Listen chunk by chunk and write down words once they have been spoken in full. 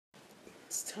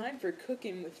It's time for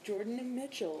cooking with Jordan and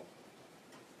Mitchell.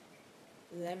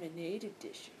 Lemonade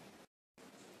edition.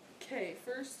 Okay,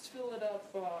 first fill it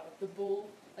up, the bowl,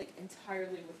 like,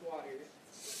 entirely with water.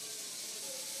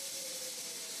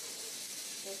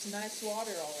 That's nice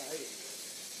water, alright.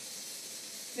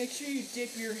 Make sure you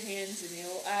dip your hands in it.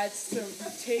 It'll add some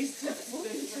taste and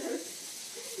flavor.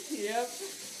 Yep.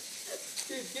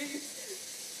 Dude,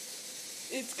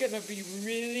 it's gonna be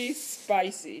really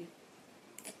spicy.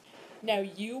 Now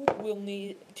you will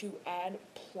need to add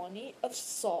plenty of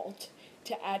salt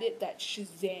to add it that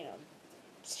Shazam.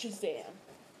 Shazam.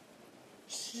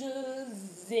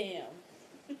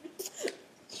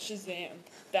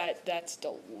 That's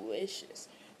delicious.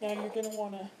 Now you're gonna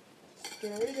wanna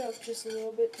stir it up just a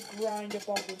little bit to grind up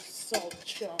all those salt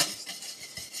chunks.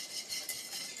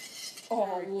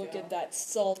 Oh, look at that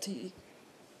salty.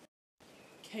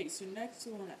 Okay, so next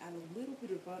we wanna add a little bit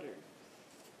of butter.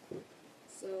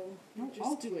 So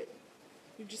I'll do it.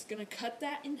 You're just gonna cut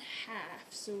that in half,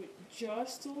 so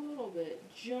just a little bit,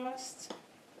 Yeah,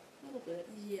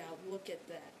 look at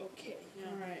that. Okay,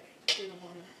 now we're gonna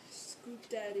wanna scoop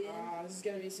that in. This is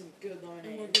gonna be some good lemonade.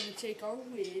 And we're gonna take our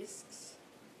whisks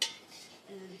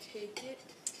and take it,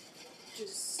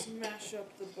 just smash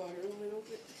up the butter a little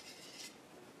bit.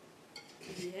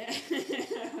 Yeah,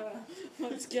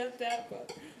 let's get that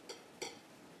butter.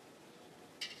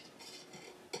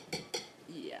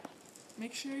 Yeah.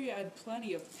 Make sure you add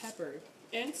plenty of pepper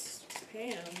and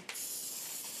Spam.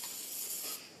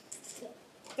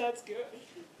 That's good.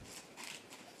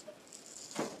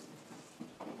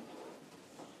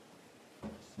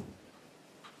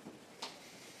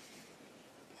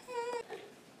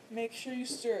 Make sure you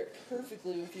stir it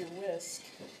perfectly with your whisk.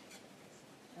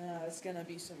 It's gonna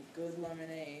be some good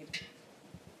lemonade.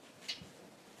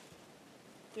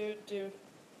 Dude.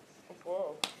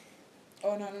 Whoa.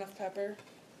 Oh, not enough pepper?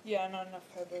 Yeah, not enough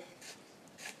pepper.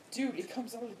 Dude, it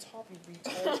comes out of the top, you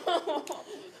retard.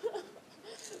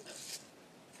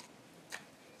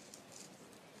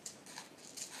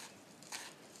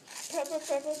 Pepper.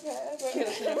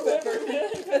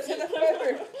 That's enough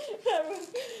pepper.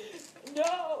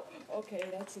 No. Okay,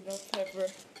 that's enough pepper.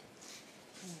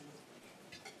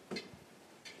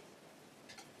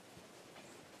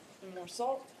 And more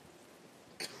salt.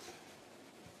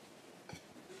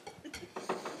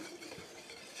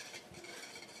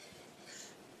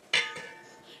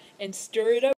 And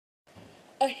stir it up.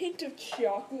 A hint of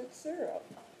chocolate syrup.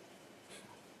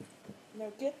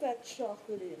 Now get that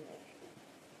chocolate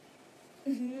in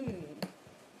there.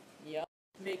 Yep.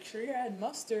 Make sure you add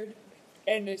mustard.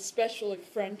 And especially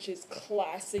French's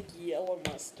classic yellow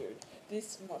mustard.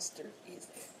 This mustard is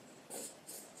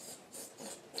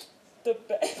the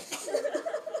best.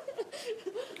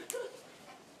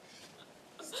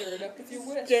 Stir it up with your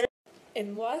whisk.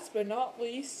 And last but not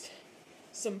least,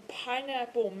 some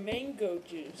pineapple mango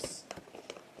juice.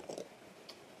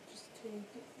 Just take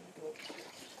it and go.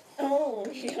 Oh,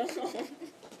 yum.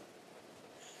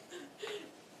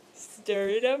 Stir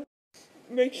it up.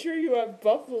 Make sure you have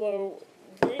buffalo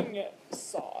wing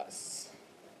sauce.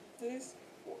 This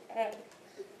will add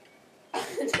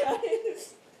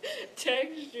nice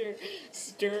texture.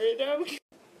 Stir it up.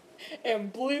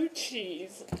 And blue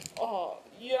cheese. Oh,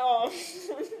 yum.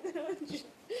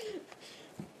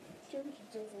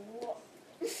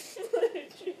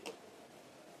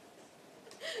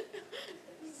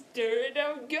 Stir it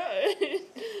up good.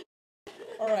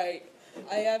 Alright,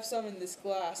 I have some in this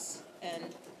glass,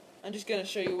 and I'm just gonna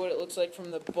show you what it looks like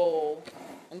from the bowl.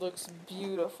 It looks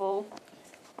beautiful.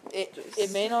 It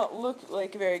may not look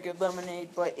like very good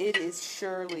lemonade, but it is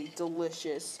surely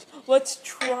delicious. Let's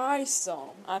try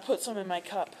some. I put some in my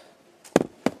cup.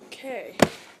 Okay.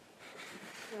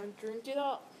 Now drink it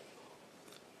up.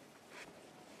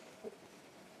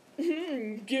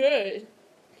 Good.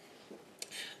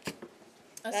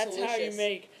 That's how you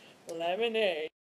make lemonade.